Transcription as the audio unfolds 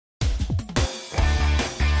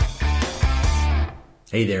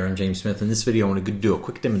Hey there, I'm James Smith. In this video, I want to do a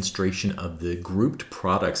quick demonstration of the grouped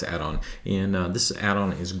products add-on. And this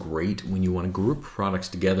add-on is great when you want to group products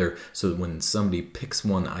together so that when somebody picks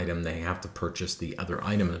one item, they have to purchase the other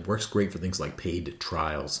item. It works great for things like paid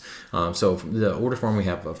trials. So the order form we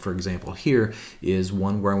have, for example, here is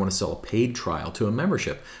one where I want to sell a paid trial to a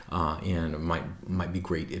membership. And it might be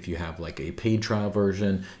great if you have like a paid trial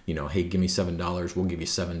version, you know, hey, give me $7, we'll give you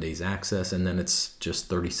 7 days access, and then it's just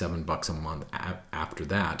 $37 a month after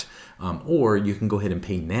that. Or you can go ahead and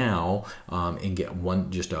pay now and get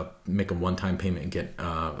make a one-time payment and get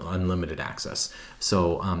unlimited access.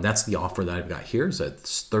 So that's the offer that I've got here. Is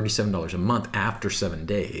it's $37 a month after 7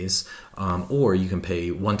 days, or you can pay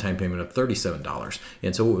one-time payment of $37.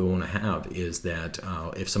 And so what we want to have is that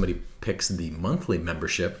if somebody picks the monthly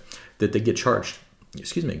membership, that they get charged. For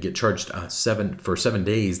 7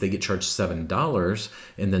 days, they get charged $7,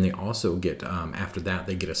 and then they also get, after that,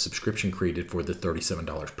 they get a subscription created for the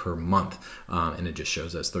 $37 per month, and it just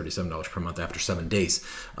shows us $37 per month after 7 days.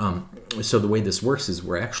 So the way this works is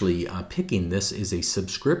we're actually picking this as a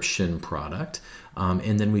subscription product,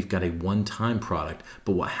 and then we've got a one-time product.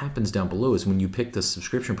 But what happens down below is when you pick the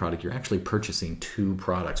subscription product, you're actually purchasing two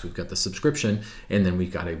products. We've got the subscription, and then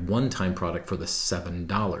we've got a one-time product for the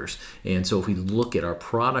 $7. And so if we look at our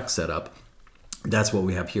product setup, that's what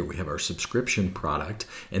we have here. We have our subscription product,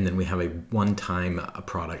 and then we have a one-time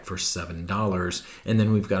product for $7, and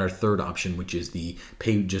then we've got our third option, which is the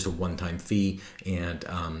pay just a one-time fee and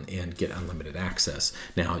get unlimited access.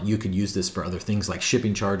 Now, you could use this for other things like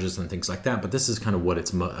shipping charges and things like that, but this is kind of what it's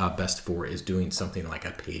best for, is doing something like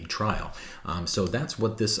a paid trial. So that's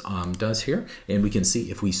what this does here, and we can see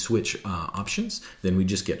if we switch options, then we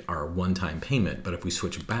just get our one-time payment, but if we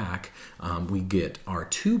switch back, we get our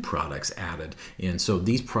two products added. And so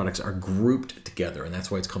these products are grouped together, and that's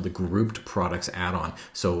why it's called the grouped products add-on.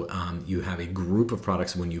 So you have a group of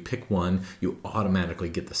products. When you pick one, you automatically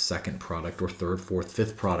get the second product or third, fourth,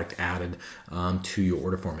 fifth product added to your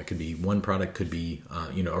order form. It could be one product, could be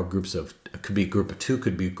or groups of, it could be a group of two,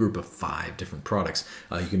 could be a group of 5 different products.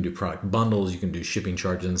 You can do product bundles, you can do shipping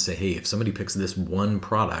charges, and say, hey, if somebody picks this one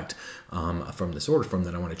product from this order form,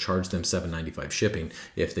 then I want to charge them $7.95 shipping.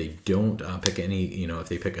 If they don't pick any, if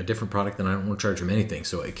they pick a different product, then I don't want to charge them anything.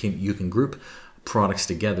 So you can group products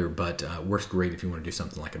together, but works great if you want to do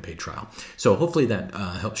something like a paid trial. So hopefully that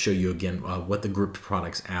helps show you again what the grouped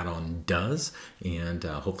products add-on does, and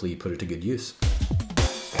hopefully you put it to good use.